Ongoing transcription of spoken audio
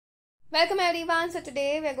Welcome everyone. So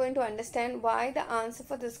today we are going to understand why the answer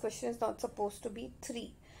for this question is not supposed to be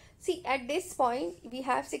 3. See, at this point we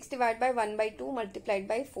have 6 divided by 1 by 2 multiplied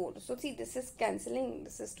by 4. So see, this is cancelling.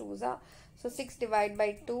 This is 2's are. So 6 divided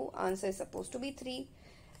by 2, answer is supposed to be 3.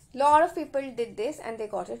 Lot of people did this and they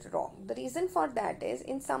got it wrong. The reason for that is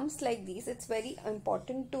in sums like these, it's very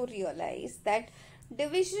important to realize that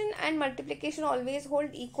division and multiplication always hold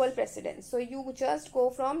equal precedence. So you just go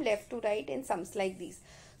from left to right in sums like these.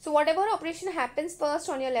 So whatever operation happens first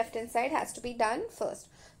on your left hand side has to be done first.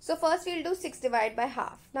 So first we'll do 6 divided by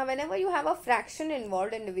half. Now whenever you have a fraction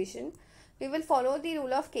involved in division, we will follow the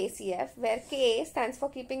rule of KCF, where K stands for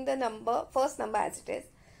keeping the first number as it is.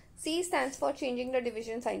 C stands for changing the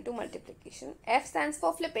division sign to multiplication. F stands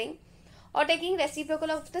for flipping or taking reciprocal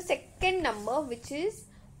of the second number, which is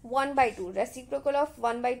 1 by 2. Reciprocal of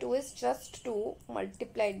 1 by 2 is just 2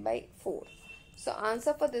 multiplied by 4. So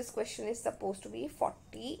answer for this question is supposed to be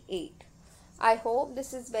 48. I hope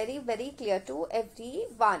this is very clear to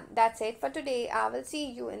everyone. That's it for today. I will see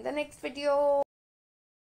you in the next video.